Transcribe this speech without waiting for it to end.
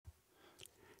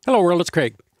Hello world, it's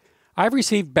Craig. I've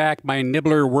received back my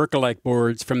Nibbler Workalike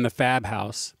boards from the Fab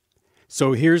House.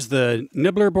 So here's the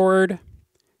Nibbler board,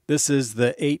 this is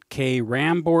the 8K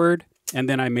RAM board, and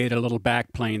then I made a little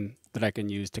backplane that I can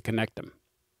use to connect them.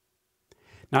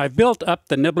 Now I've built up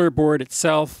the Nibbler board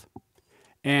itself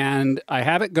and I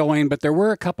have it going, but there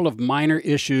were a couple of minor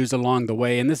issues along the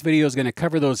way, and this video is going to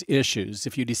cover those issues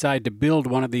if you decide to build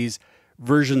one of these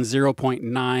version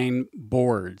 0.9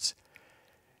 boards.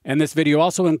 And this video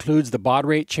also includes the baud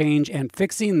rate change and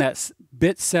fixing that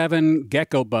bit 7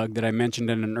 GECO bug that I mentioned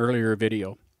in an earlier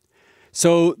video.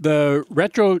 So the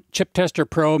Retro Chip Tester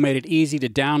Pro made it easy to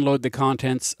download the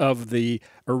contents of the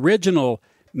original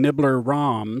Nibbler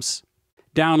ROMs,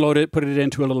 download it, put it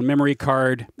into a little memory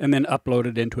card, and then upload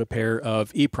it into a pair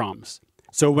of EEPROMs.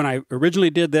 So when I originally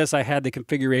did this, I had the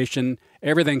configuration,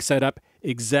 everything set up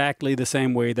exactly the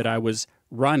same way that I was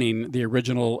running the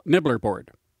original Nibbler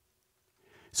board.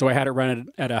 So I had it run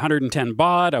at 110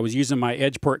 baud. I was using my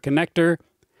edge port connector.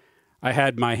 I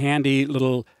had my handy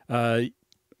little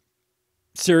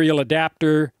serial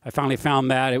adapter. I finally found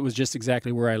that. It was just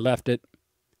exactly where I left it.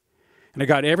 And I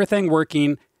got everything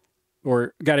working,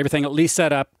 or got everything at least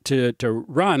set up to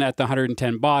run at the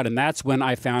 110 baud. And that's when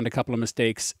I found a couple of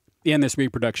mistakes in this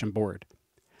reproduction board.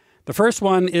 The first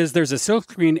one is there's a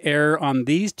silkscreen error on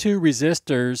these two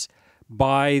resistors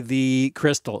by the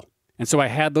crystal. And so I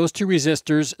had those two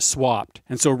resistors swapped.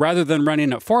 And so rather than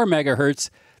running at 4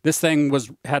 megahertz, this thing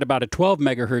had about a 12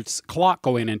 megahertz clock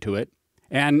going into it.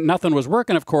 And nothing was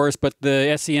working, of course, but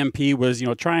the SCMP was,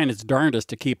 trying its darndest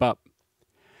to keep up.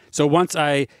 So once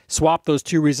I swapped those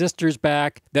two resistors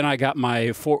back, then I got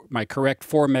my correct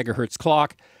 4 megahertz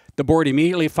clock. The board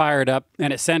immediately fired up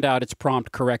and it sent out its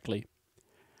prompt correctly.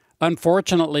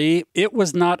 Unfortunately, it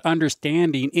was not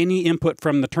understanding any input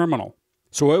from the terminal.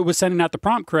 So it was sending out the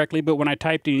prompt correctly, but when I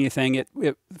typed anything, it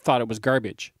thought it was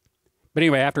garbage. But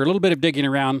anyway, after a little bit of digging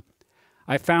around,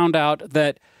 I found out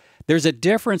that there's a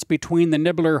difference between the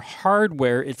Nibbler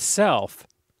hardware itself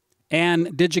and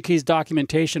Digi-Key's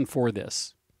documentation for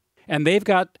this. And they've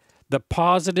got the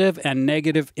positive and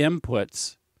negative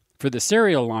inputs for the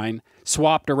serial line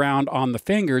swapped around on the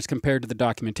fingers compared to the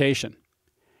documentation.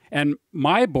 And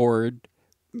my board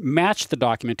matched the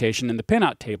documentation in the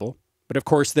pinout table, but of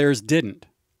course theirs didn't.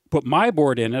 Put my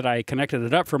board in it, I connected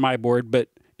it up for my board, but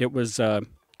it was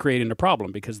creating a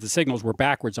problem because the signals were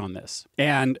backwards on this.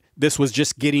 And this was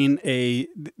just getting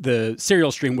the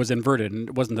serial stream was inverted and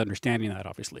it wasn't understanding that,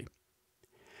 obviously.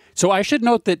 So I should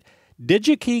note that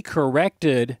Digi-Key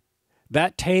corrected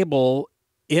that table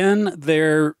in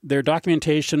their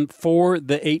documentation for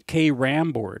the 8K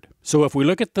RAM board. So if we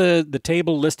look at the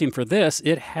table listing for this,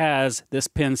 it has this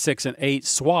pin 6 and 8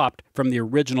 swapped from the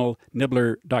original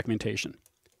Nibbler documentation.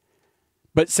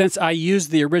 But since I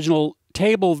used the original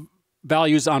table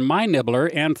values on my Nibbler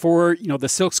and for the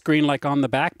silk screen like on the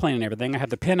backplane and everything, I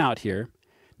have the pin out here.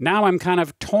 Now I'm kind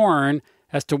of torn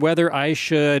as to whether I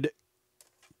should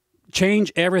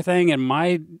change everything in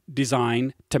my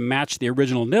design to match the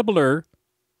original Nibbler,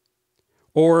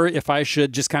 or if I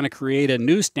should just kind of create a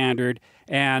new standard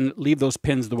and leave those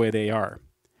pins the way they are.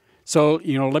 So,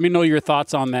 let me know your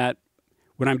thoughts on that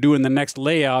when I'm doing the next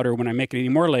layout or when I'm making any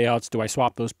more layouts. Do I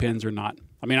swap those pins or not?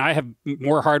 I mean, I have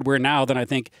more hardware now than I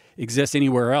think exists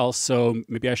anywhere else, so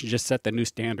maybe I should just set the new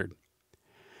standard.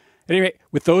 Anyway,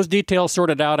 with those details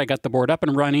sorted out, I got the board up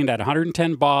and running at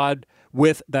 110 baud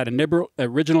with that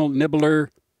original Nibbler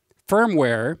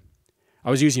firmware. I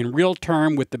was using real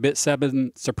term with the bit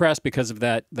 7 suppressed because of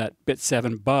that bit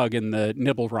 7 bug in the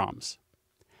NIBL ROMs.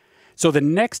 So the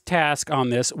next task on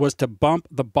this was to bump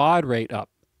the baud rate up.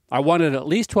 I wanted at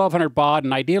least 1200 baud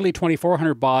and ideally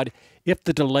 2400 baud if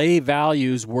the delay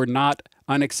values were not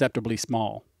unacceptably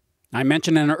small. I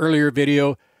mentioned in an earlier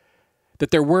video that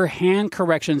there were hand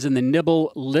corrections in the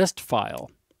NIBL list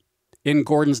file in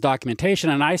Gordon's documentation,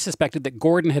 and I suspected that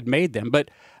Gordon had made them, but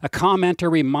a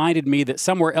commenter reminded me that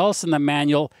somewhere else in the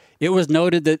manual, it was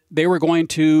noted that they were going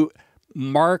to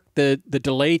mark the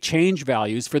delay change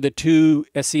values for the two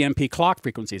SCMP clock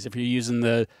frequencies, if you're using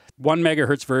the 1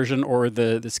 megahertz version or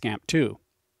the SCAMP 2.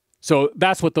 So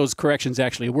that's what those corrections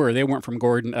actually were. They weren't from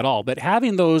Gordon at all. But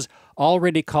having those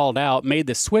already called out made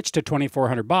the switch to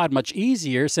 2400 baud much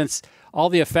easier since all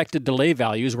the affected delay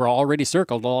values were already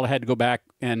circled. All I had to go back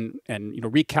and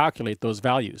recalculate those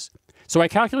values. So I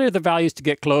calculated the values to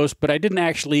get close, but I didn't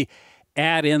actually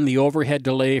add in the overhead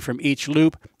delay from each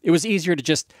loop. It was easier to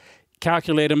just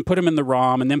calculate them, put them in the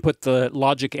ROM, and then put the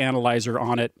logic analyzer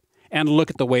on it and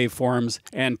look at the waveforms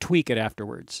and tweak it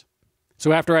afterwards.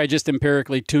 So after I just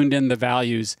empirically tuned in the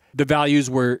values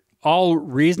were all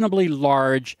reasonably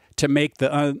large to make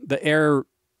the error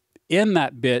within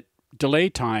that bit delay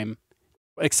time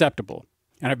acceptable.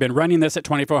 And I've been running this at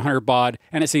 2400 baud,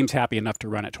 and it seems happy enough to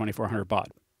run at 2400 baud.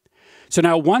 So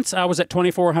now once I was at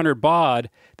 2400 baud,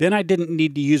 then I didn't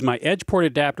need to use my edge port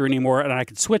adapter anymore, and I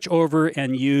could switch over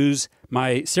and use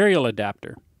my serial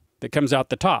adapter that comes out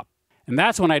the top. And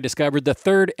that's when I discovered the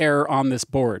third error on this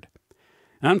board.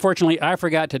 And unfortunately, I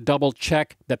forgot to double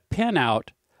check the pinout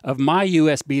of my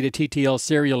USB to TTL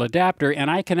serial adapter,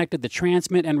 and I connected the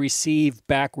transmit and receive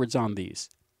backwards on these.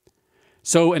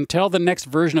 So until the next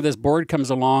version of this board comes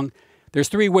along, there's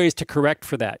 3 ways to correct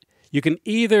for that. You can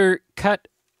either cut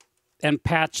and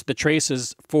patch the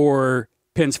traces for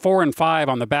pins 4 and 5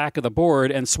 on the back of the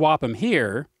board and swap them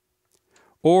here,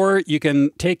 or you can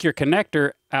take your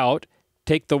connector out,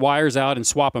 take the wires out and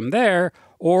swap them there,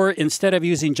 or instead of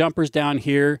using jumpers down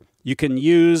here, you can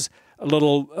use a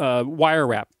little wire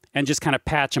wrap and just kind of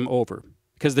patch them over.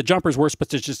 Because the jumpers were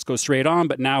supposed to just go straight on,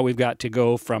 but now we've got to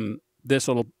go from this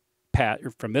little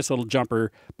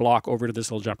jumper block over to this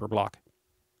little jumper block.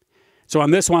 So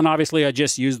on this one, obviously, I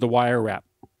just used the wire wrap.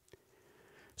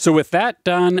 So with that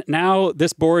done, now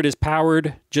this board is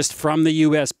powered just from the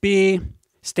USB,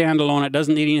 standalone. It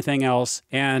doesn't need anything else,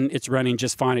 and it's running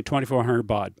just fine at 2400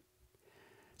 baud.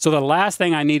 So the last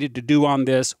thing I needed to do on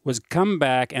this was come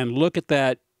back and look at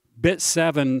that bit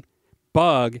 7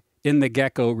 bug in the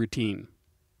GECO routine.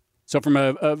 So from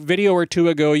a video or 2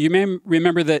 ago, you may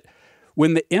remember that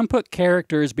when the input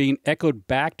character is being echoed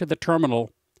back to the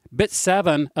terminal, bit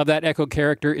 7 of that echo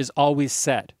character is always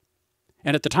set.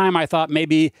 And at the time, I thought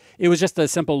maybe it was just a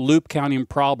simple loop counting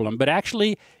problem, but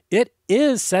actually it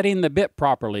is setting the bit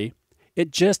properly.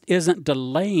 It just isn't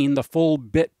delaying the full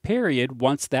bit period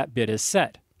once that bit is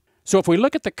set. So if we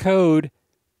look at the code,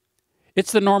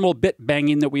 it's the normal bit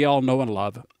banging that we all know and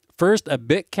love. First, a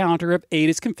bit counter of 8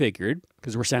 is configured,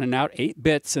 because we're sending out 8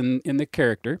 bits in the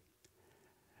character.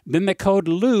 Then the code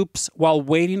loops while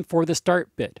waiting for the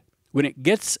start bit. When it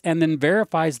gets and then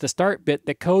verifies the start bit,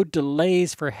 the code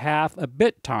delays for half a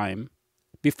bit time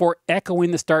before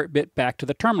echoing the start bit back to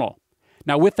the terminal.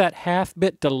 Now with that half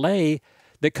bit delay,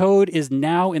 the code is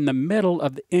now in the middle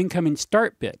of the incoming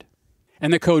start bit.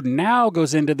 And the code now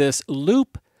goes into this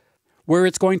loop where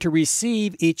it's going to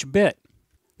receive each bit.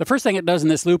 The first thing it does in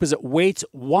this loop is it waits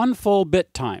 1 full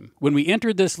bit time. When we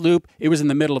entered this loop, it was in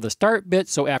the middle of the start bit,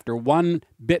 so after 1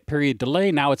 bit period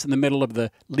delay, now it's in the middle of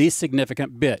the least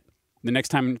significant bit. The next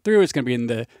time through, it's going to be in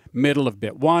the middle of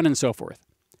bit 1 and so forth.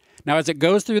 Now, as it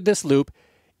goes through this loop,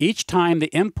 each time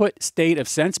the input state of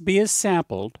sense B is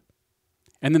sampled,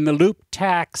 and then the loop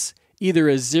tacks either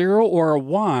a 0 or a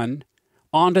 1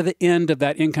 onto the end of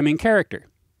that incoming character.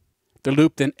 The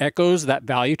loop then echoes that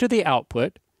value to the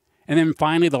output, and then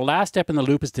finally the last step in the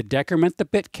loop is to decrement the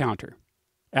bit counter.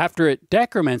 After it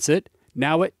decrements it,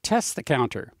 now it tests the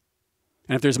counter.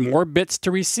 And if there's more bits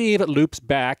to receive, it loops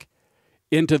back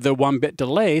into the 1-bit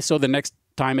delay, so the next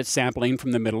time it's sampling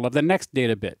from the middle of the next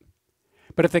data bit.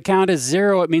 But if the count is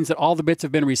 0, it means that all the bits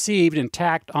have been received and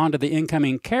tacked onto the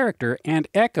incoming character and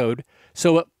echoed,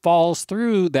 so it falls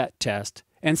through that test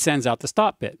and sends out the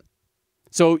stop bit.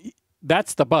 So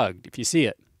that's the bug, if you see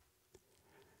it.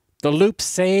 The loop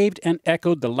saved and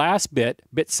echoed the last bit,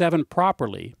 bit 7,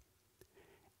 properly,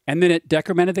 and then it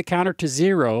decremented the counter to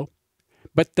 0,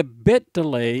 but the bit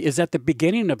delay is at the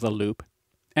beginning of the loop,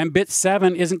 and bit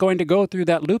 7 isn't going to go through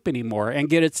that loop anymore and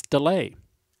get its delay.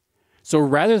 So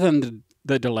rather than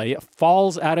the delay, it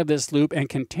falls out of this loop and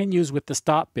continues with the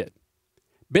stop bit.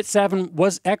 Bit 7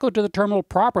 was echoed to the terminal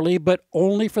properly, but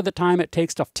only for the time it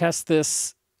takes to test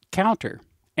this counter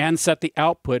and set the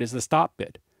output as the stop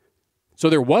bit. So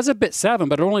there was a bit 7,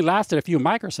 but it only lasted a few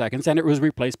microseconds, and it was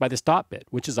replaced by the stop bit,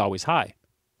 which is always high.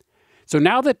 So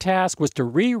now the task was to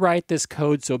rewrite this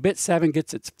code so bit 7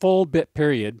 gets its full bit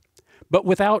period, but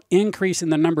without increasing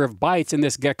the number of bytes in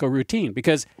this GECO routine,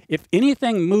 because if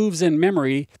anything moves in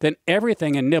memory, then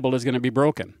everything in NIBL is going to be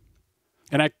broken.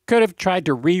 And I could have tried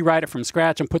to rewrite it from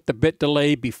scratch and put the bit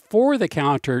delay before the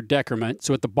counter decrement,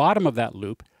 so at the bottom of that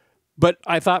loop. But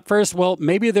I thought first, well,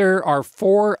 maybe there are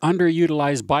 4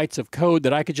 underutilized bytes of code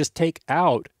that I could just take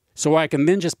out, so I can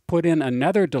then just put in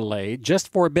another delay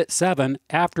just for bit 7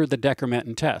 after the decrement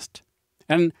and test.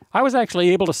 And I was actually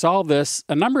able to solve this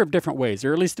a number of different ways.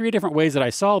 There are at least 3 different ways that I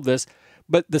solved this,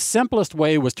 but the simplest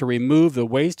way was to remove the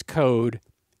waste code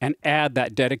and add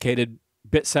that dedicated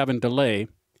bit 7 delay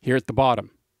here at the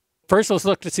bottom. First, let's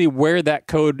look to see where that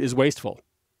code is wasteful.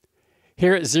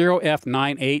 Here at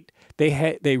 0F98,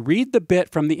 they read the bit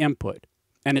from the input,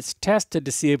 and it's tested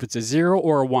to see if it's a 0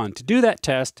 or a 1. To do that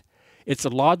test, it's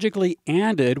logically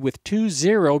ANDed with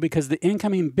 2-0 because the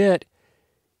incoming bit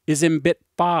is in bit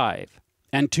 5.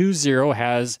 And 2-0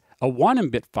 has a 1 in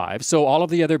bit 5, so all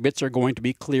of the other bits are going to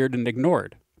be cleared and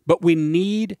ignored. But we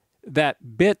need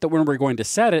that bit that when we're going to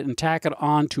set it and tack it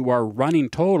on to our running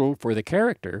total for the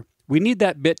character, we need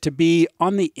that bit to be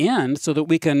on the end so that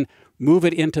we can move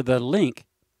it into the link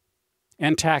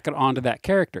and tack it onto that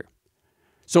character.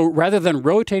 So rather than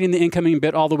rotating the incoming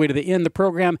bit all the way to the end, the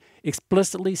program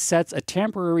explicitly sets a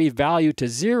temporary value to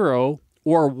 0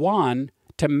 or 1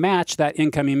 to match that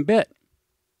incoming bit.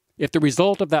 If the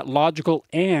result of that logical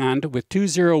AND with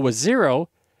 20 was 0,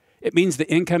 it means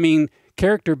the incoming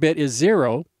character bit is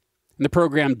 0, and the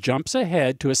program jumps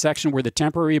ahead to a section where the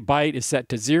temporary byte is set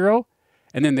to 0,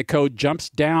 and then the code jumps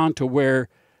down to where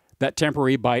that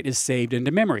temporary byte is saved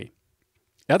into memory.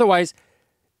 Otherwise,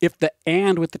 if the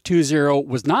AND with the 20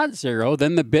 was not 0,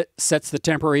 then the bit sets the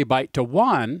temporary byte to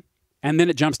 1, and then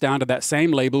it jumps down to that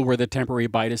same label where the temporary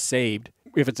byte is saved,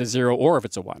 if it's a 0 or if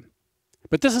it's a 1.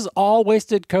 But this is all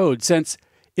wasted code, since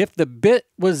if the bit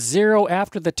was 0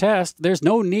 after the test, there's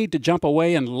no need to jump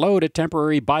away and load a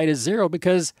temporary byte as 0,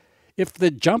 because if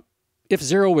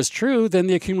 0 was true, then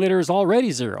the accumulator is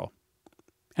already 0.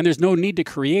 And there's no need to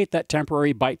create that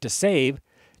temporary byte to save.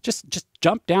 Just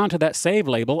jump down to that save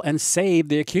label and save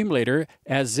the accumulator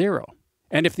as 0.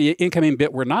 And if the incoming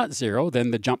bit were not 0,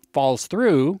 then the jump falls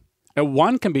through, a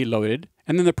 1 can be loaded,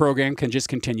 and then the program can just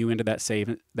continue into that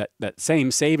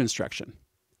same save instruction.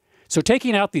 So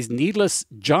taking out these needless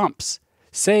jumps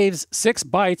saves 6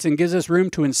 bytes and gives us room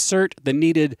to insert the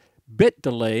needed bit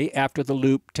delay after the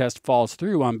loop test falls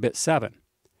through on bit 7.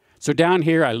 So down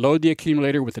here, I load the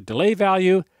accumulator with a delay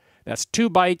value. That's 2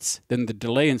 bytes. Then the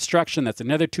delay instruction, that's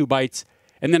another 2 bytes.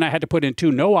 And then I had to put in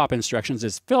 2 no-op instructions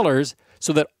as fillers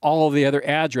so that all of the other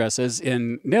addresses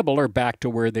in NIBL are back to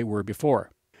where they were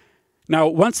before. Now,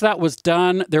 once that was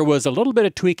done, there was a little bit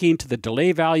of tweaking to the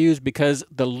delay values because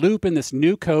the loop in this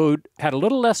new code had a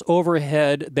little less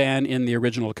overhead than in the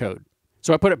original code.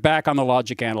 So I put it back on the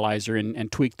logic analyzer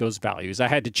and tweaked those values. I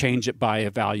had to change it by a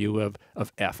value of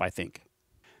F, I think.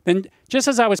 Then just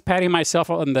as I was patting myself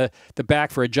on the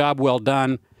back for a job well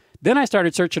done, then I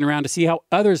started searching around to see how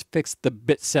others fixed the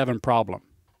bit 7 problem.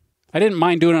 I didn't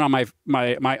mind doing it on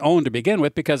my own to begin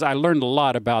with because I learned a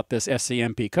lot about this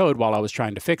SCMP code while I was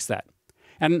trying to fix that.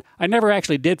 And I never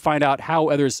actually did find out how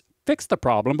others fixed the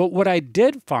problem, but what I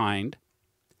did find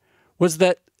was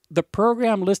that the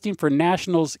program listing for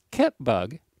National's kit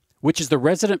bug, which is the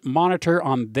resident monitor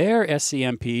on their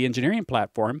SCMP engineering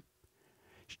platform,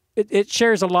 it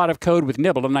shares a lot of code with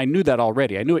NIBL, and I knew that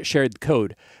already. I knew it shared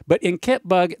code. But in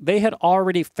Kitbug, they had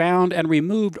already found and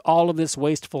removed all of this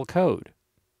wasteful code.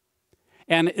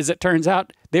 And as it turns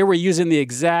out, they were using the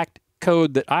exact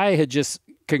code that I had just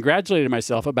congratulated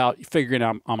myself about figuring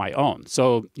out on my own.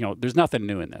 So, there's nothing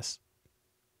new in this.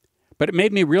 But it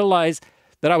made me realize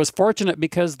that I was fortunate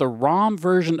because the ROM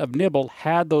version of NIBL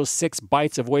had those 6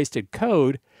 bytes of wasted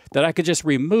code that I could just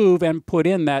remove and put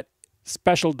in that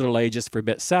special delay just for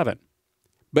bit 7.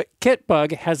 But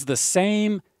Kitbug has the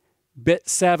same bit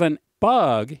 7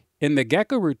 bug in the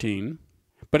GECO routine,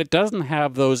 but it doesn't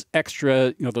have those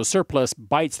extra, those surplus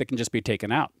bytes that can just be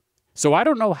taken out. So I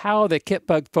don't know how the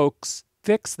Kitbug folks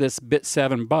fix this bit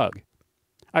 7 bug.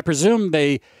 I presume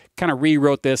they kind of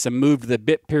rewrote this and moved the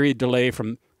bit period delay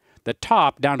from the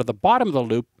top down to the bottom of the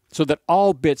loop so that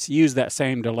all bits use that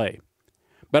same delay.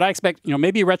 But I expect,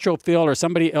 maybe Retrophil or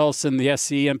somebody else in the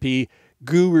SCMP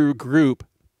guru group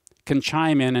can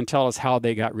chime in and tell us how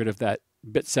they got rid of that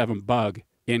bit 7 bug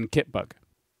in Kitbug.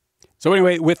 So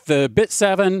anyway, with the bit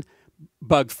 7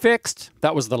 bug fixed,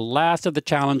 that was the last of the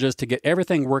challenges to get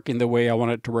everything working the way I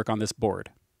wanted it to work on this board.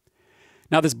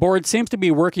 Now this board seems to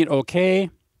be working okay,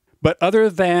 but other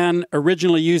than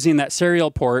originally using that serial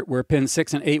port where pins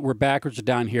 6 and 8 were backwards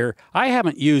down here, I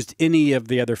haven't used any of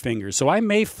the other fingers. So I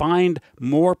may find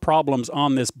more problems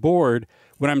on this board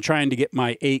when I'm trying to get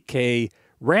my 8K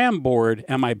RAM board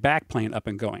and my backplane up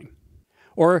and going.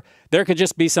 Or there could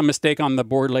just be some mistake on the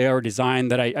board layout or design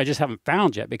that I just haven't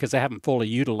found yet because I haven't fully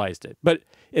utilized it. But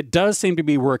it does seem to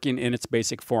be working in its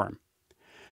basic form.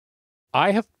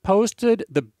 I have posted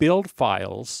the build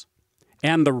files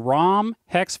and the ROM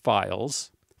hex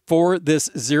files for this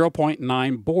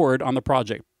 0.9 board on the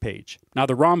project page. Now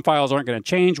the ROM files aren't going to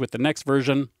change with the next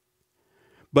version,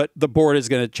 but the board is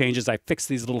going to change as I fix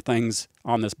these little things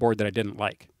on this board that I didn't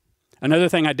like. Another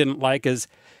thing I didn't like is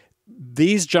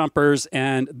these jumpers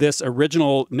and this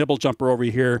original NIBL jumper over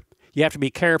here. You have to be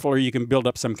careful or you can build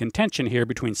up some contention here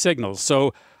between signals.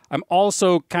 So I'm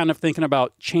also kind of thinking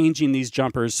about changing these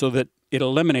jumpers so that it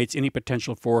eliminates any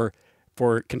potential for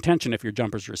contention if your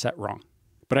jumpers are set wrong.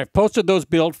 But I've posted those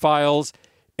build files,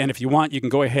 and if you want, you can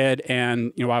go ahead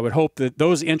and, I would hope that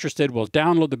those interested will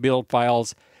download the build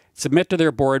files submit to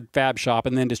their board fab shop,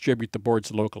 and then distribute the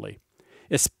boards locally.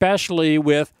 Especially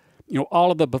with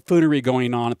all of the buffoonery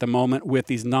going on at the moment with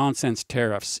these nonsense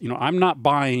tariffs. I'm not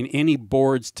buying any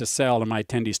boards to sell in my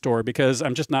attendee store because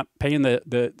I'm just not paying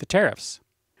the tariffs.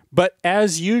 But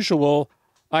as usual,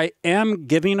 I am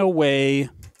giving away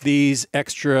these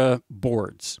extra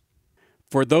boards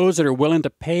for those that are willing to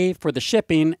pay for the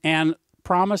shipping and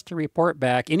promise to report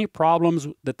back any problems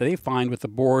that they find with the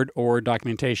board or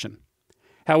documentation.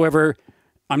 However,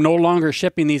 I'm no longer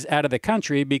shipping these out of the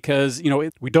country because,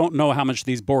 we don't know how much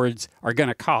these boards are going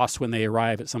to cost when they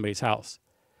arrive at somebody's house.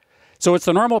 So it's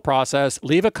the normal process.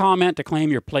 Leave a comment to claim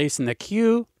your place in the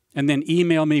queue, and then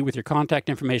email me with your contact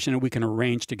information, and we can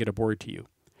arrange to get a board to you.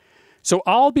 So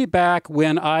I'll be back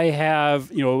when I have,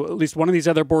 at least one of these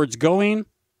other boards going,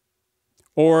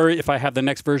 or if I have the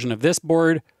next version of this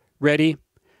board ready.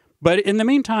 But in the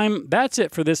meantime, that's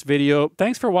it for this video.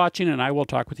 Thanks for watching, and I will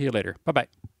talk with you later. Bye-bye.